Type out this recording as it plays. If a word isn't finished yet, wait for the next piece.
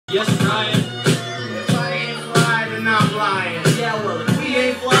Yes, Ryan. If I ain't fly, then I'm lying. Yeah, well, if we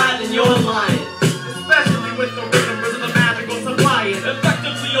ain't fly, then you're lying. Especially with the rhythm of the magical supplying.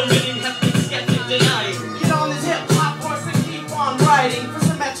 Effectively omitting hefty skeptic denying. Get on this hip-hop horse and keep on riding. For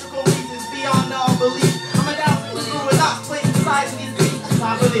symmetrical reasons beyond all belief. I'm a down through a knot plate inside these beats.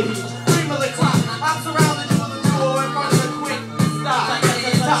 Top of the heat. Cream of the crop. I'm surrounded with a duo in front of a quick stop.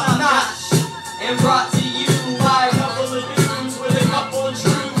 Top notch. And brought to you by a couple of dudes with a couple of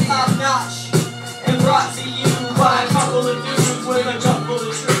true top notch. And brought to you by a couple of dudes with a couple of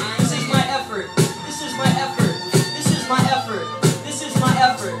true. This is my effort. This is my effort. This is my effort. This is my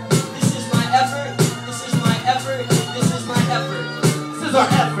effort. This is my effort. This is my effort. This is my effort. This is our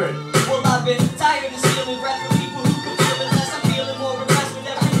effort. Well, I've been tired of stealing breath from people who can feel it less. I'm feeling more impressed with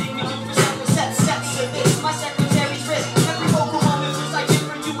everything we do for separate sets of this. My secretary's wrist. Every vocal moment feels like it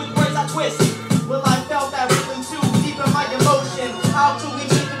for you with words I twist. Well, I felt that rhythm too deep in my emotion. How could we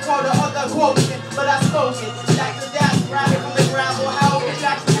meet the quota of the quotient? But I spoke it. Jack to dash, grab it from the gravel. How can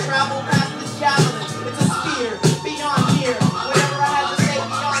Jackson travel past this javelin? It's a spear, beyond here. Whatever I had to say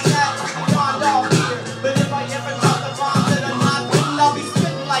beyond that, beyond all fear. But if I ever drop the bomb that I'm not written, I'll be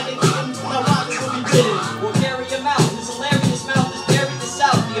spitting like a kitten from the rock that will be bitten. We'll carry him out. His hilarious mouth is buried the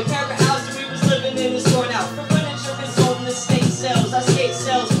south. The apparent house that we was living in is torn out. For furniture is on the state cells. I skate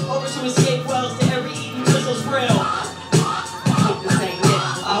cells over to escape wells to every eating whistle's braille. I hope this ain't it.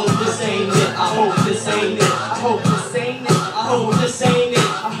 I hope this ain't it. I hope this ain't it. I hope this ain't it. I hope this ain't it.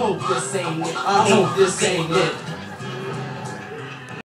 I hope this ain't it. I hope this ain't it.